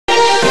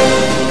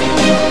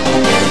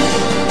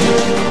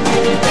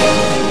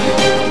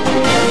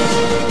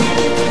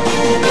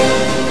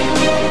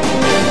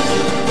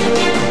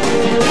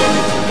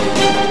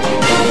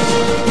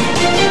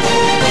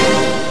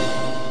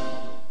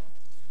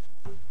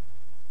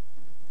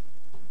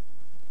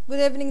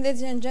Good evening,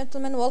 ladies and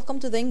gentlemen. Welcome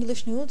to the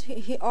English News.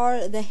 Here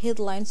are the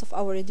headlines of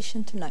our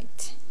edition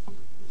tonight.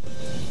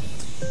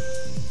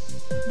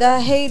 The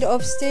head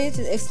of state,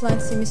 His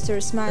Excellency Mr.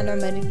 Ismail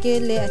Omar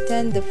Gele,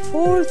 attend the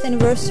 4th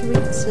anniversary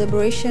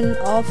celebration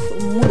of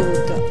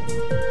Mulud.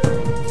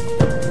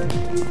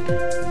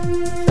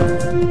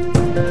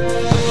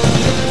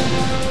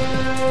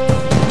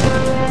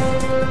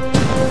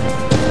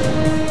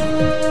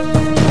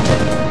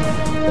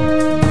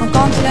 On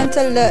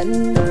continental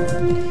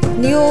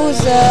news,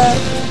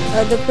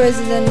 the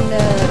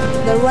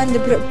Rwanda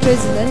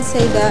president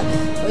said that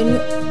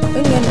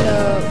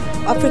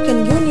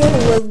African Union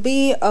will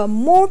be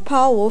more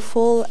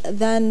powerful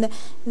than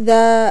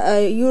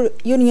the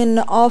Union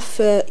of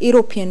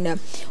European.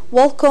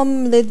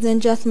 Welcome, ladies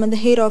and gentlemen. The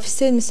head of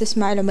state, Mr.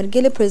 Ismail Omar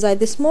Gele, presided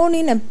this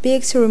morning a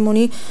big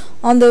ceremony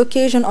on the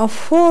occasion of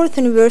 4th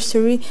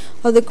anniversary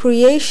of the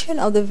creation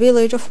of the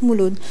village of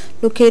Mulud,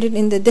 located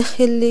in the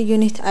Dakhil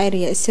unit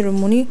area. A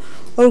ceremony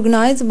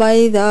organized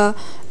by the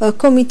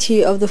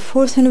committee of the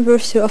 4th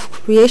anniversary of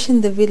creation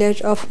the village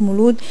of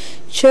Mulud,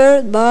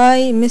 chaired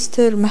by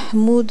Mr.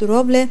 Mahmoud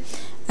Roble,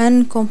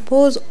 and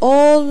composed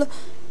all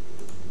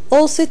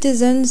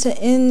citizens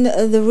in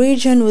the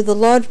region with the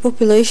large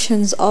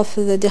populations of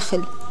the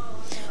Dakhil,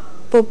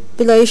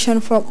 population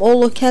from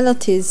all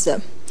localities.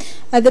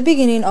 At the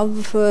beginning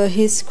of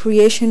his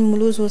creation,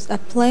 Mulud was a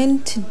plain.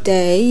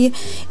 Today,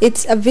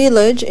 it's a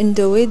village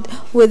endowed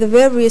with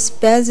various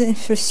basic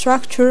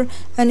infrastructure,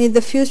 and in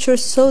the future,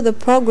 so the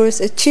progress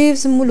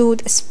achieves,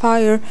 Mulud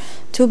aspire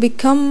to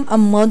become a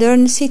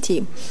modern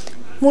city.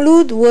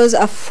 Mulud was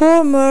a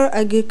former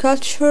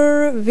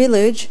agriculture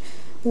village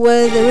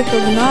with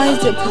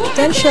recognized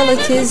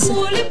potentialities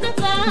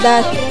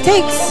that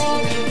takes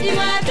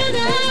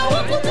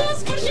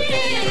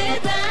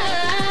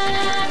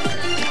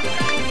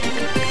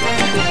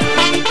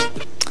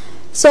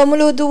So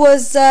Mulud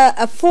was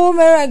a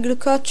former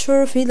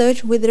agriculture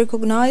village with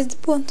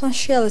recognized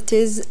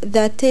potentialities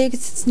that takes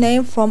its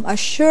name from a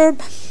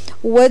shrub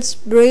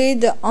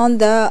widespread on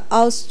the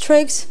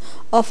outskirts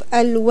of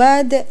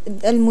Al-Wad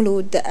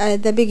Al-Mulud.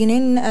 At the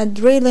beginning,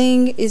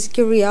 drilling is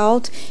carried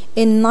out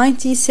in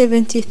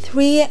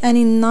 1973, and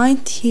in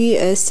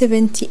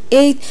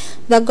 1978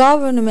 the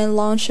government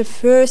launched a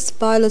first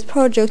pilot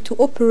project to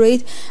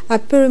operate a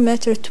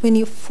perimeter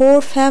 24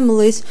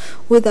 families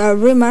with a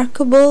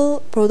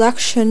remarkable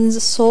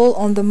productions sold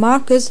on the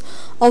markets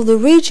of the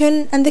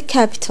region and the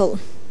capital.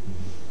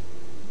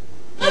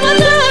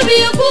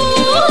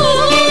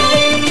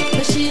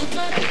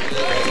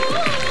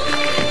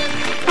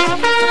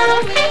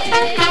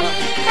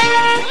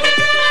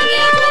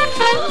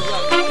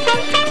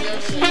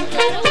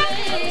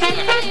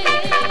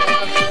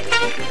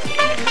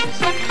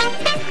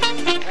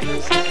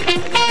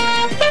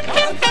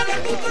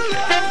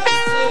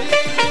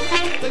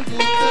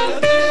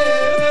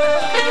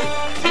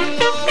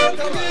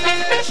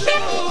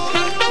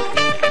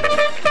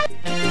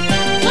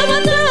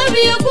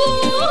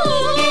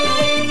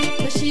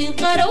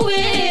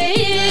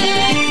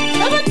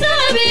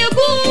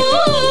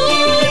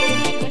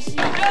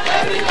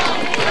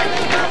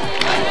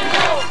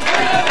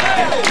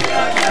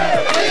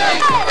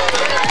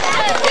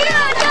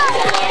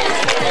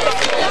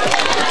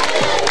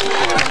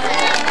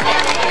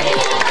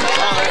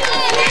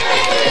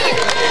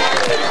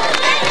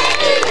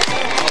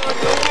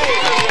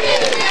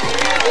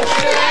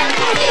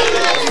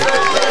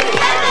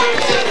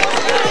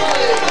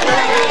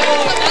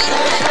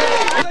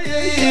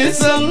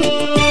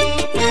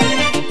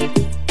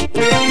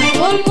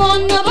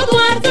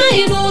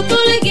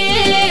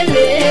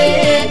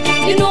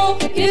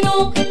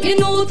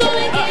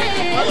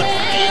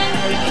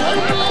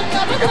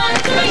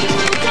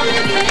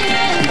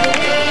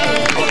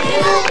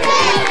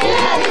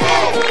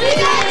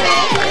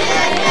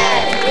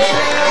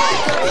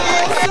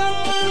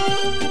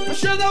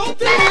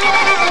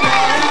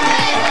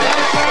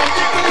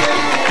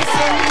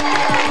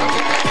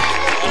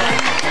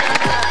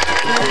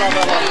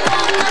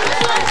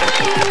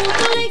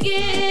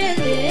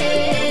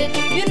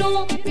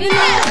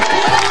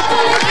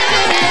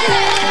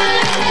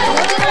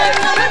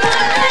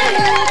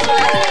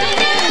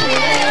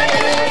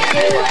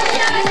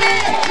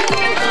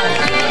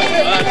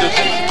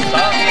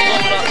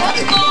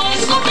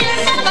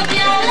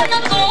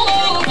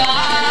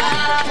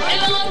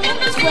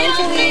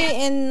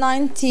 In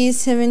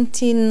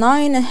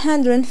 1979,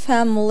 100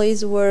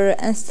 families were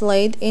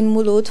installed in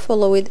Mulud,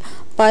 followed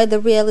by the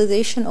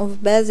realization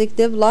of basic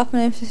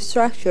development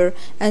infrastructure,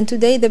 and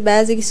today the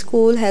basic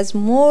school has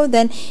more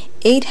than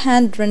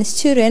 800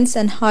 students,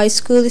 and high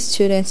school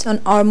students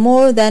and are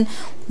more than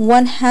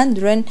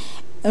 100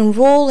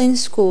 enrolled in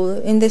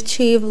school. In the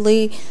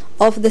chiefly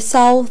of the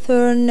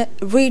southern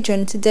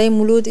region. Today,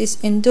 Mulud is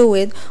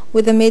endowed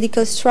with a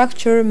medical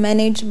structure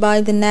managed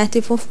by the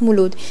native of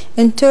Mulud.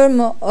 In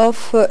terms of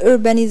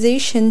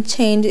urbanization,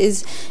 change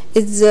is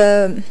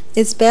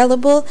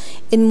valuable.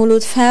 In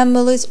Mulud,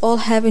 families all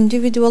have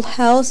individual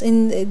houses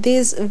in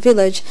this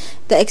village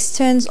that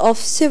extends of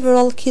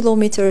several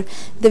kilometers.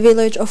 The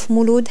village of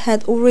Mulud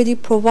had already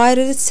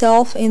provided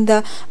itself in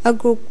the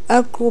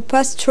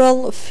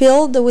agricultural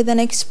field with an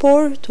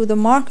export to the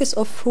markets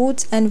of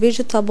fruits and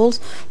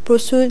vegetables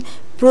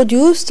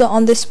produced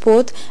on the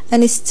spot,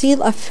 and is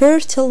still a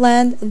fertile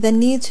land that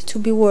needs to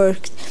be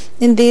worked.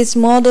 In this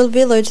model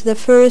village, the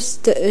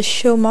first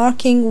show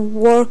marking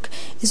work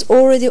is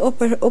already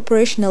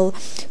operational.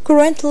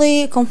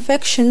 Currently,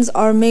 confections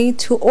are made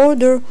to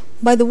order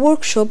by the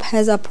workshop,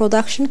 has a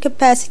production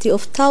capacity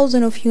of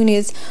thousands of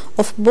units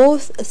of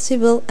both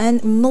civil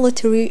and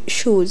military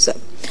shoes.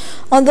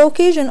 On the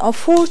occasion of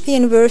 4th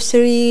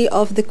anniversary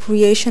of the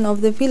creation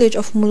of the village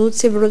of Mulud,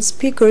 several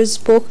speakers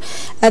spoke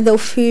at the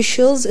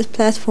officials'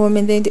 platform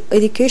in the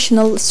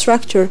educational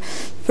structure.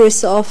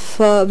 First, a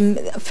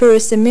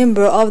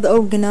member of the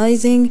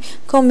organizing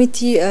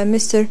committee,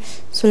 Mr.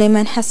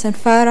 Suleiman Hassan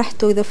Farah,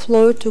 took the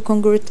floor to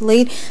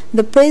congratulate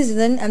the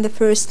President and the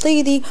First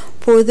Lady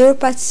for their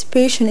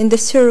participation in the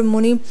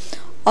ceremony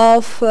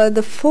of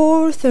the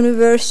 4th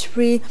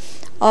anniversary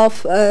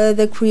of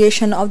the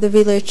creation of the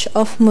village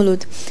of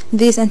Mulud.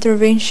 This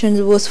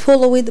intervention was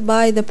followed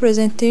by the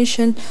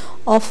presentation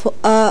of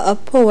a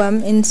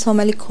poem in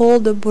Somali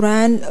called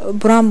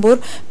Burambur,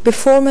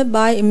 performed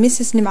by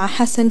Mrs. Nim'a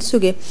Hassan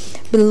Suge.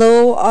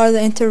 Below are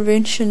the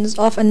interventions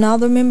of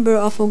another member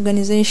of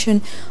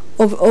organizing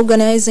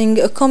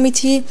a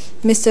committee,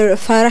 Mr.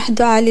 Farah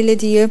Duali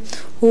Ladiya,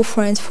 who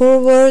brings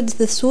forward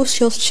the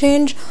social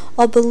change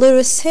of the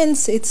lyric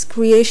since its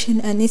creation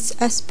and its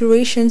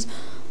aspirations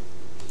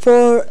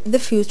for the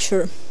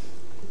future.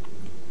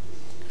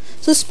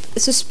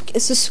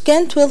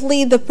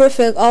 Subsequently, the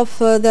prefect of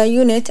the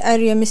unit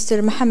area,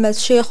 Mr. Muhammad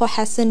Sheikh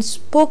Hassan,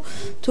 spoke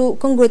to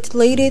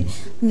congratulate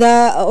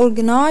the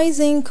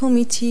organizing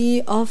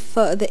committee of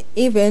the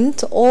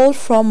event, all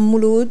from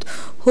Mulud,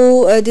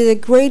 who did a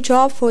great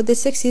job for the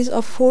 60th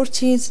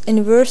 40th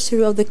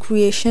anniversary of the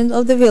creation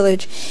of the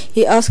village.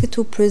 He asked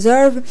to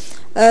preserve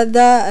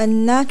the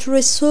natural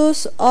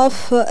resource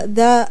of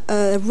the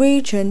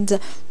region's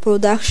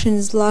production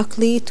is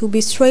likely to be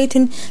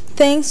straightened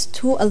thanks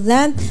to a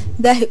land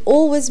that had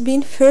always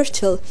been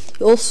fertile.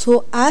 He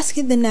also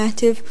asked the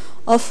native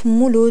of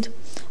Mulud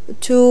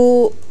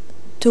to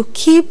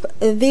keep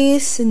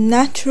this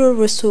natural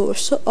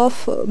resource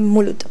of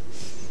Mulud.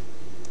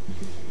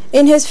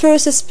 In his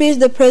first speech,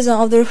 the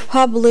President of the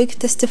Republic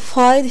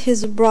testified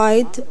his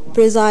bride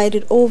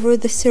presided over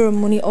the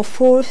ceremony of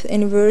 4th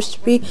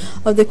anniversary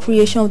of the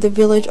creation of the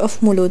village of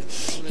Mulud.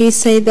 He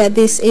said that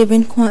this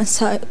event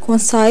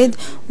coincided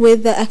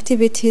with the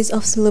activities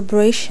of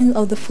celebration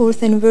of the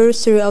 4th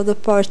anniversary of the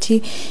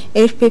party.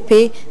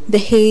 RTD, the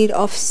head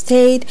of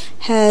state,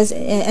 has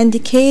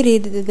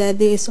indicated that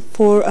this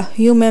for a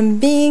human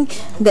being,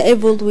 the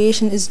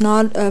evaluation is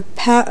not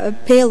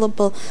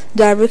payable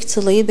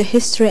directly. The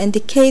history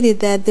indicates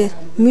that the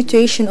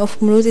mutation of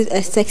Mulud is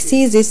a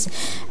success,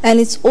 and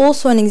it's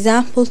also an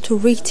example to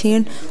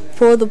return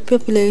for the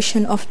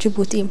population of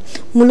Djibouti.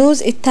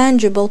 Mulud is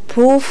tangible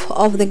proof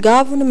of the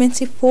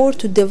government's effort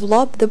to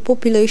develop the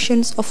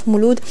populations of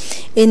Mulud.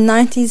 In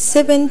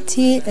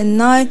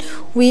 1979,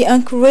 we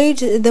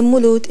encouraged the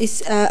Mulud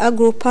is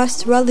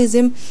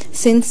agro-pastoralism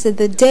since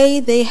the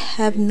day they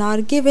have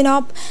not given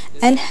up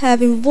and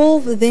have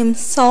involved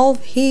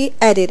themselves, he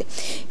added.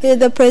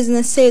 The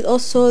President said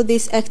also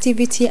this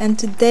activity and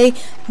today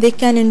they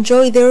can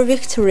enjoy their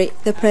victory.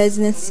 The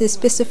President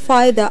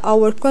specified that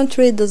our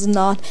country does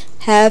not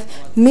have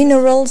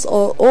minerals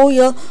or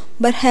oil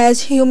but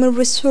has human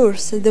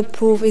resource. The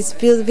proof is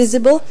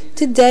visible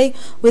today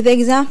with the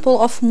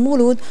example of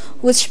Mulud,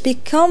 which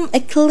become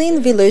a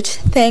clean village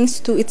thanks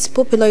to its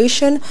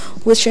population,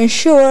 which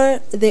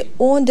ensure their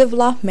own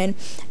development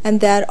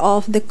and that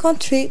of the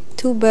country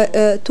to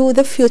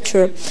the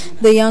future.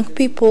 The young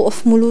people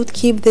of Mulud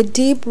keep the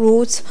deep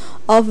roots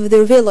of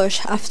their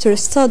village. After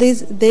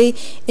studies, they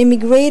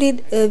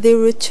immigrated. They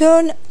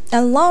return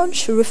and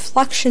launch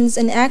reflections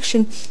and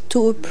action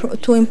to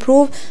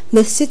improve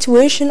the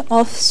situation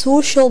of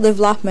social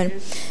development.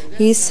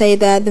 He said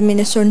that the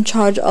minister in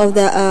charge of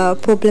the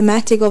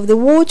problematic of the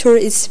water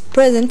is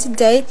present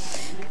today.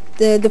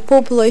 The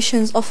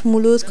populations of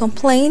Mulud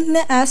complain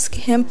and ask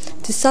him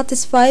to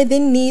satisfy the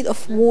need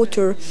of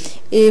water.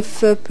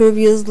 If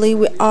previously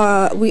we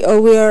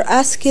are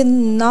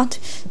asking not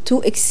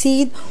to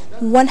exceed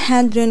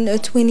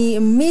 120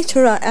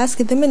 meters, I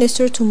asked the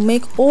minister to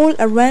make all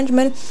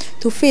arrangements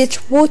to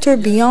fetch water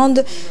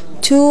beyond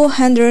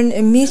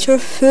 200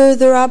 meters,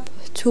 further up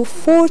to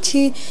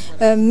 40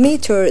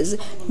 meters.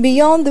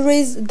 Beyond there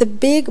is the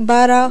Big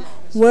Bara,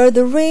 where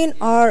the rain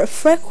are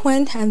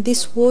frequent and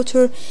this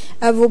water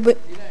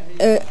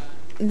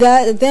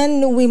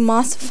then we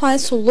must find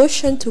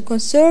solution to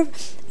conserve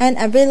and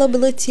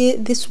availability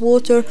this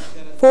water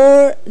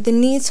for the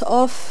needs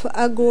of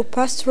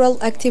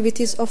agro-pastoral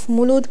activities of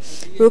Mulud,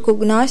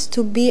 recognized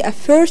to be a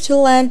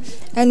fertile land,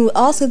 and we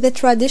ask the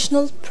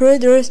traditional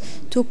breeders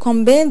to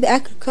combine the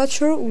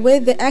agriculture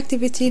with the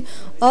activity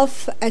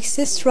of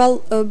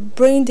ancestral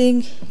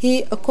breeding.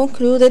 He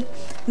concluded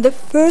the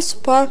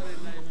first part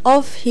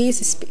of his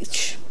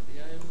speech.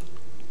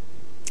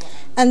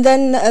 And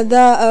then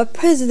the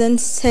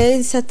president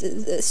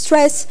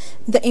stressed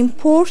the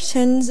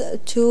importance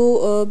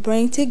to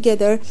bring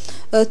together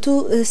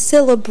to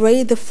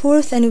celebrate the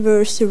 4th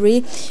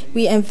anniversary.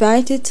 We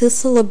invited to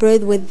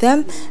celebrate with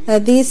them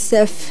this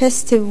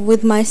festive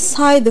with my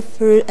side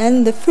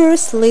and the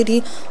first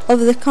lady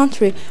of the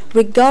country.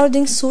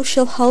 Regarding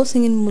social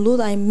housing in Mulud,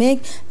 I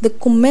make the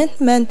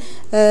commitment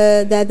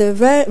that the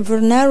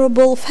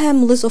vulnerable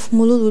families of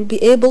Mulud will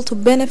be able to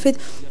benefit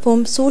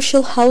from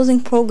social housing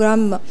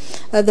program.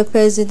 The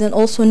president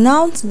also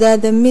announced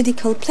that the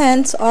medical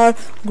plans are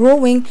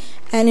growing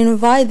and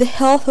invite the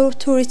health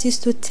authorities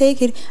to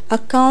take into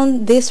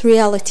account this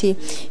reality.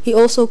 He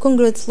also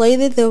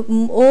congratulated the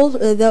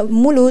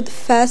Mulud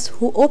Fast,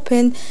 who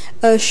opened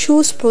a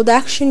shoes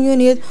production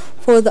unit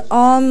for the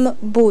armed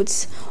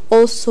boots.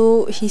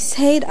 Also, he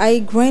said, I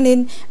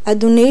granted a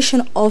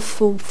donation of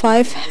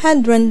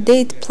 500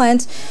 date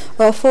plants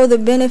for the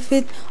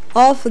benefit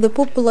of the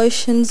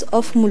populations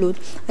of Mulud.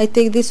 I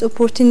take this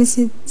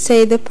opportunity,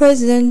 say the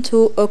president,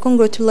 to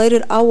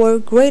congratulate our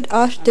great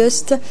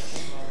artists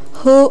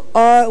who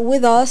are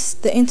with us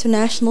the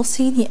international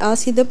scene. He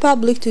asked the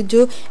public to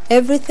do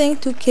everything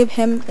to keep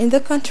him in the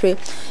country.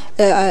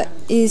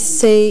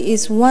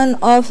 Is one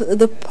of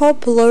the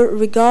popular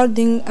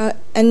regarding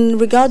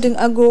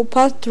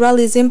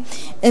agropastoralism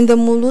in the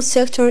Mulud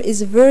sector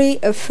is very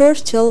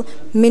fertile.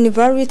 Many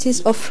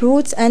varieties of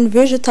fruits and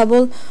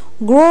vegetables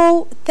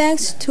grow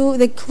thanks to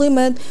the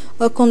climate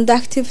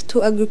conducive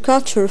to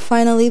agriculture.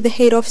 Finally, the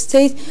head of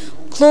state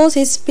closed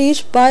his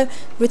speech by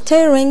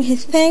reiterating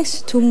his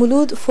thanks to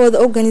Mulud for the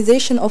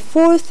organization of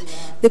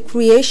the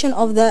creation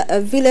of the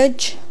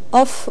village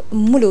of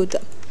Mulud.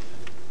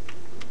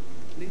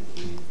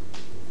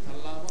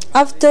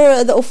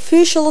 After the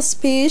official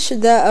speech,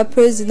 the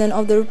President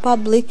of the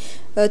Republic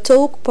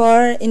took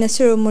part in a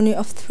ceremony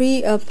of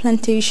 3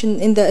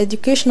 plantations in the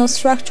educational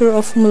structure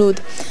of Mulud.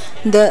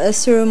 The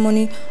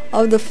ceremony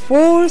of the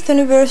 4th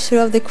anniversary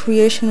of the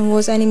creation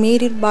was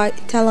animated by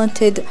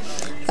talented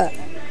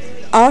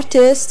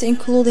artists,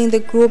 including the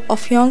group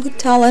of young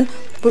talent,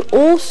 but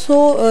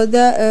also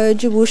the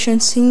Djiboutian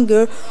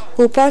singer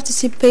who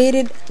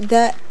participated in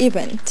the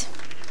event.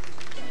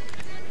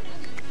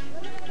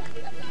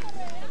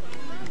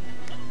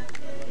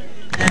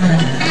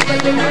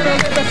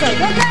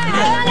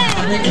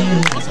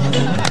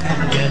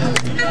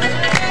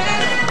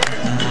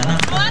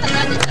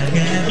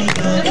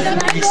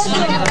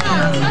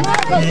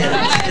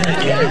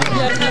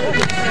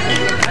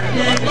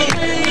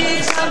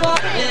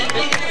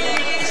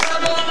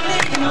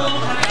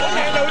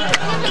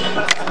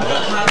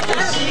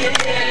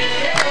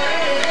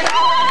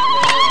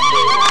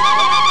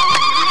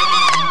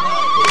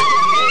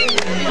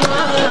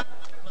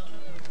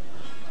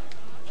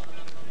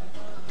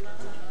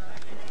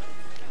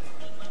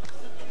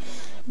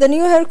 The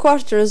new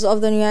headquarters of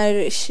the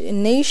United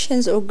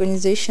Nations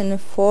Organization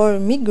for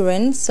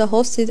Migrants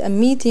hosted a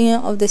meeting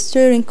of the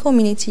steering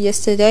committee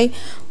yesterday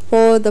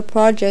for the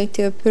project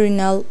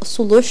Perennial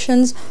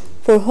Solutions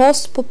for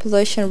Host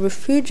Population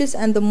Refugees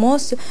and the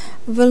most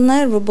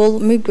vulnerable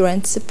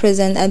migrants.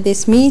 Present at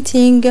this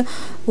meeting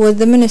was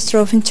the Minister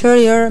of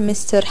Interior,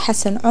 Mr.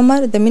 Hassan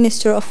Omar, the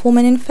Minister of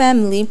Women and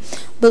Family,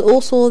 but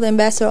also the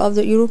Ambassador of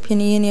the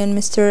European Union,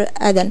 Mr.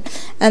 Adan,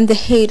 and the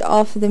head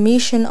of the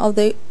mission of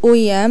the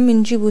OEM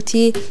in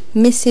Djibouti,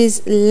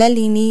 Mrs.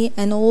 Lalini,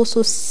 and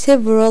also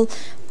several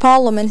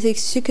Parliament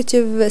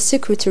Executive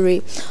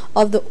Secretary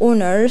of the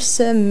Owners,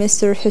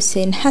 Mr.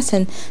 Hussein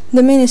Hassan.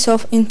 The Minister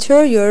of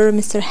Interior,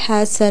 Mr.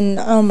 Hassan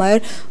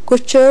Omar,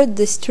 co-chaired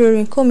the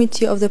steering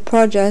committee of the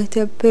project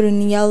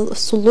Perennial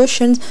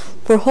Solutions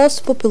for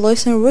Host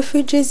Population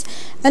Refugees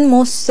and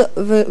Most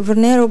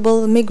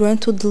Vulnerable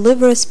Migrants to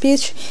deliver a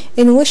speech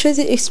in which it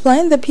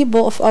explained the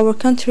people of our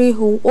country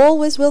who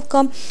always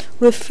welcome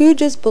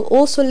refugees but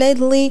also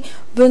lately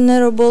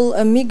vulnerable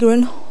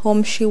migrants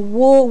whom she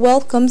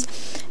welcomes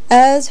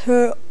as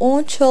her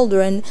own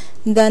children.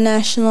 The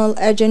National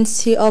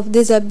Agency of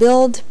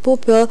Disabled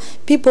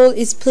People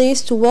is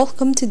pleased to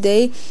welcome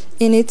today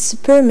in its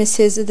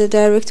premises the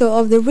Director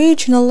of the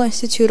Regional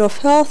Institute of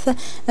Health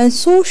and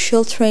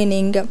Social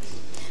Training.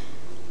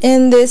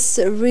 In this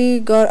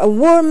regard, a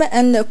warm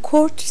and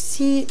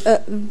courtesy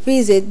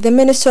visit. The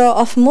Minister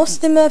of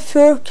Muslim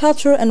Affairs,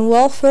 Culture and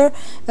Welfare,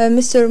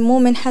 Mr.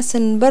 Momin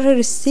Hassan Barre,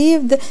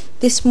 received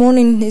this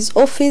morning in his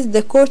office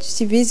the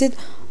courtesy visit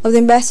of the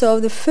Ambassador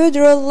of the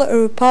Federal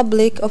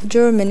Republic of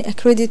Germany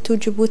accredited to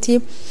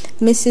Djibouti,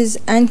 Mrs.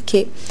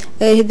 Anke.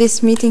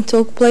 This meeting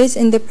took place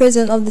in the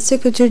presence of the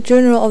Secretary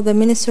General of the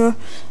Minister,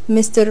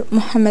 Mr.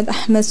 Mohammed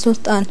Ahmed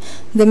Sultan.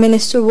 The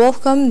Minister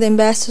welcomed the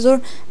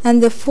Ambassador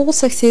and the full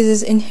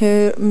successes in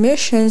her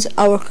missions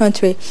our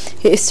country.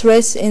 He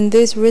stressed in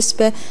this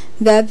respect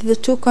that the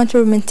two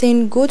countries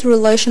maintain good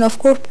relation of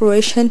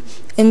cooperation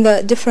in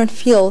the different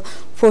fields.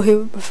 For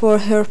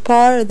her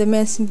part, the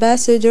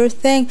ambassador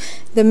thanked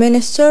the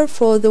minister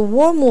for the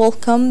warm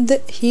welcome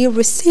that he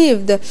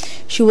received.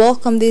 She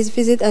welcomed this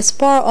visit as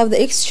part of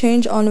the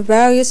exchange on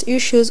various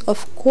issues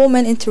of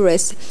common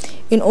interest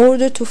in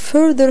order to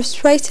further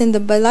strengthen the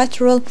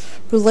bilateral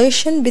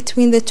relation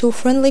between the two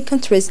friendly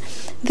countries.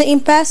 The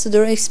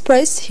ambassador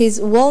expressed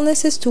his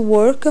willingness to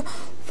work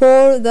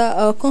for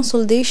the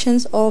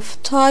consolidations of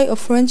tie of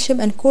friendship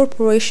and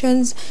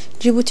cooperations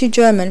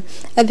Djibouti-German.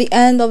 At the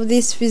end of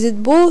this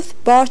visit,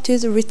 both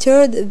parties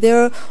reiterated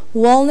their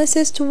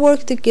willingness to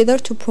work together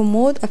to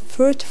promote a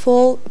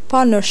fruitful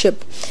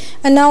partnership.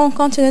 And now on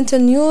continental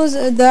news,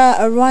 the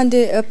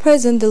Rwanda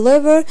president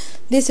delivered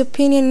this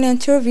opinion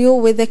interview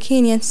with the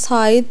Kenyan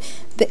side.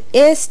 The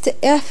East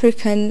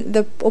African,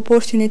 the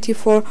opportunity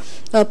for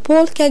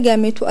Paul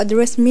Kagame to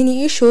address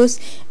many issues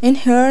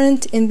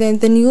inherent in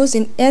the news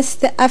in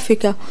East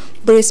Africa,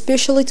 but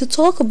especially to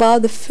talk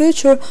about the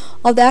future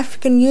of the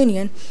African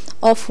Union,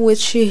 of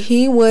which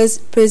he was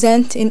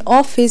present in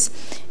office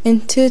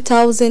in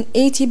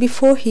 2018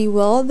 before he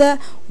was the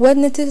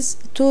witness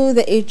to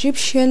the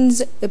Egyptian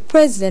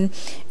president.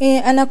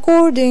 And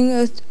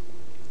according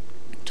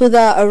to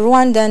the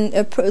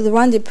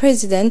Rwandan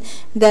president,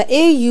 the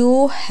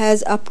AU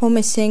has a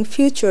promising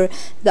future.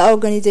 The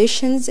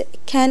organizations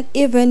can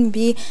even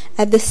be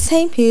at the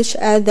same pitch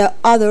as the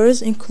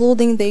others,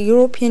 including the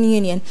European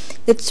Union.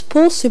 It's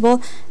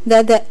possible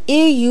that the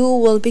AU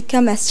will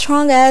become as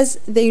strong as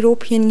the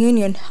European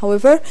Union.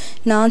 However,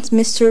 now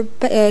Mr.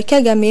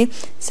 Kagame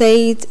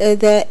said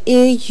the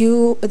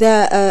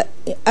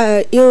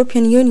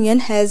European Union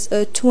has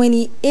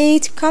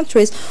 28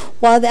 countries,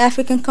 while the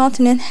African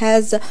continent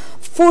has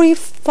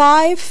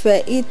 45.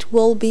 It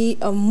will be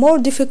more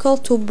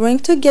difficult to bring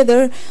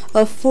together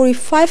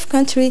 45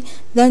 countries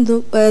than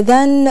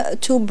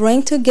to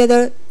bring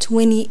together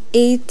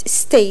 28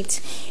 states.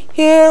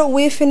 Here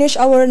we finish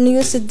our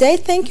news today.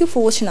 Thank you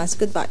for watching us.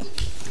 Goodbye.